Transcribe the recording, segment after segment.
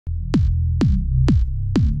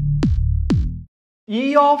E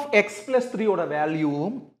of x plus 3 ஓட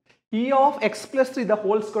வேல்யூவும் E of x plus 3 the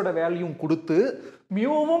whole square ஓட வேல்யூவும் கொடுத்து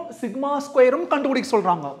மியூவும் சிக்மா ஸ்கொயரும் கண்டுபிடிக்க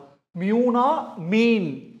சொல்றாங்க. மியூனா மீன்,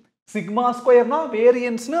 சிக்மா ஸ்கொயர்னா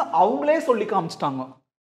வேரியன்ஸ்னு அவங்களே சொல்லி காமிச்சிட்டாங்க.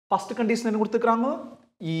 ஃபர்ஸ்ட் கண்டிஷன் என்ன கொடுத்துக்கிறாங்க?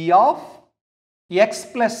 E of x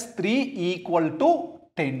plus 3 equal to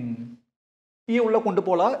 10. E உள்ள கொண்டு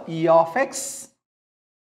போலாம். E of x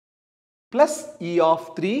plus E of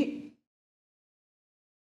 3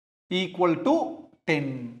 equal to 10.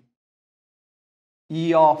 E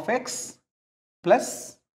of x plus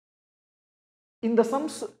இந்த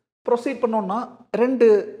sums proceed பண்ணோம்னா ரெண்டு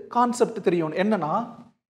கான்செப்ட் தெரியும். என்னன்னா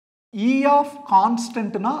E of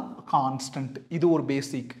constantனா constant, இது ஒரு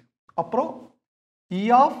பேசிக். அப்புறம் E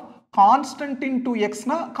of constant into x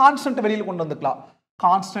னா constant வெளியில கொண்டு வந்துக்கலாம்.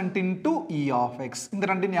 constant into E of x. இந்த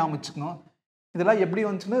ரெண்டு ஞாபகம் வச்சுக்கணும். இதெல்லாம் எப்படி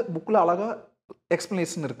வந்துச்சுன்னு புக்ல அழகா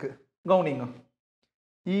எக்ஸ்பிளனேஷன் இருக்கு, கவனிங்க.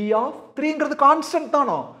 E of 3ங்கிறது கான்ஸ்டன்ட்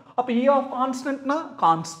தானோ, அப்ப E of constantனா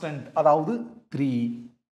கான்ஸ்டன்ட், அதாவது 3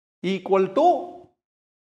 equal to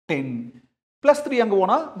 10 plus 3 அங்க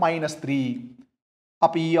போனா minus 3.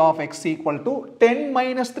 அப்ப E of x equal to 10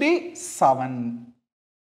 minus 3 7.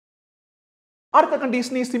 அடுத்த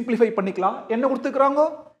கண்டிஷனை சிம்பிளிஃபை பண்ணிக்கலாம். என்ன கொடுத்துக்கிறாங்க?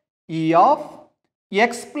 E of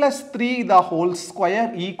x plus 3 the whole square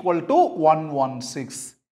equal to 116.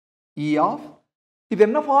 E of இது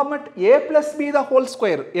என்ன format? a plus b the whole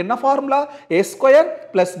square. என்ன formula? a square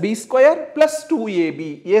plus b square plus 2ab.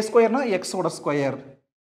 a square னா x ஓட square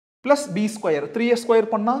plus b square 3a square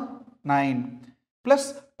பண்ணா 9 plus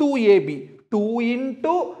 2ab 2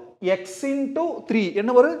 into x into 3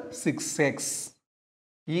 என்ன வரும்? 6x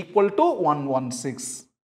equal to 116.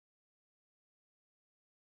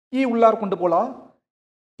 E உள்ளார் கொண்டு போலாம்.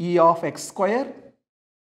 E of x square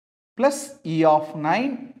plus E of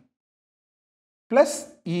 9 plus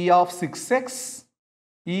E of 6x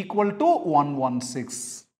equal to 116.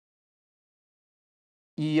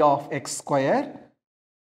 E of x square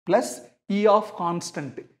plus E of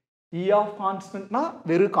constant. E of constant na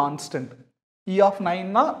veru constant. E of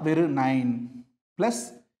 9 na veru 9 plus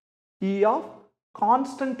E of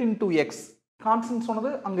constant into x. Constant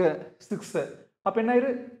சொன்னது அங்க 6. அப்ப என்ன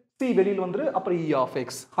ஆயிரு? C வெளியில வந்துரு, அப்புறம் E of x.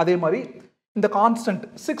 அதே மாதிரி இந்த கான்ஸ்டன்ட்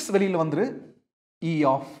 6 வெளியில வந்துரு, E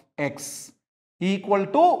of x equal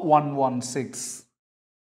to 116.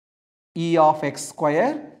 E of x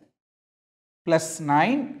square plus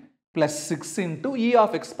 9 plus 6 into E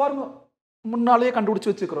of x. பாருங்க, முன்னாலேயே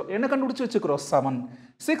கண்டுபிடிச்சு வச்சுக்கிறோம். என்ன கண்டுபிடிச்சு வச்சுக்கிறோம்? 7.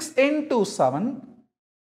 6 into 7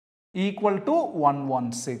 equal to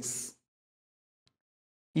 116.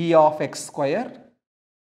 E of x square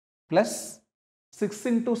plus 6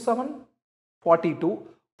 into 7 42.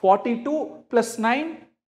 42 plus 9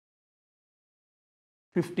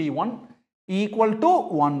 51 equal to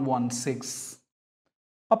 116.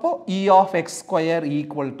 அப்போ E of x square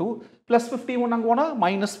equal to plus 51 அங்க போனா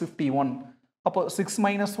minus 51. அப்போ 6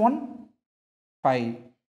 minus 1 5.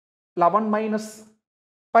 11 minus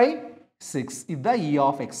 5 6. இதுதான் E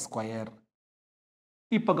of x square.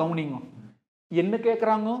 இப்ப கவனிங்க, என்ன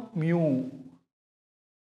கேக்குறாங்க? மியூ.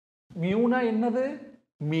 மியூனா என்னது?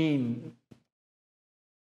 மீன்.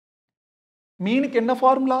 மீனுக்கு என்ன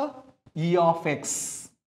formula? E of x.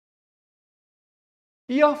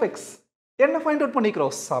 E of x என்ன ஃபைண்ட் அவுட்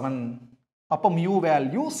பண்ணிக்கிறோம்? 7. அப்ப மியூ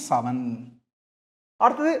வேல்யூ 7.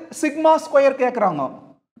 அடுத்தது சிக்மா ஸ்கொயர் கேக்குறாங்க.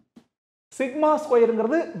 சிக்மா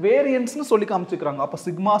ஸ்கொயர்ங்கிறது வேரியன்ஸ்னு சொல்லி காமிச்சுக்கிறாங்க. அப்ப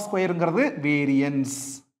சிக்மா ஸ்கொயர்ங்கிறது வேரியன்ஸ்.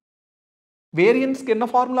 வேரியன்ஸ்க்கு என்ன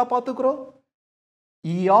ஃபார்முலா பார்த்துக்கிறோம்?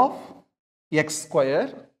 E of x square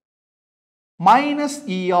minus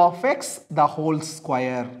E of x the whole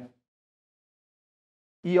square.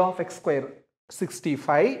 E of x square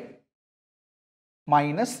 65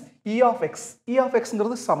 minus E of x. E of x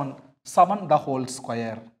ங்கிறது 7. 7 the whole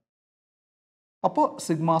square. அப்போ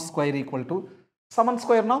sigma square equal to 7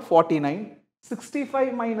 square na 49.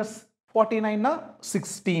 65 minus 49 na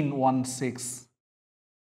 1616.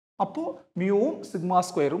 அப்போ மியூவும் sigma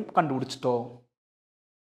ஸ்கொயரும் கண்டுபிடிச்சிட்டோம்.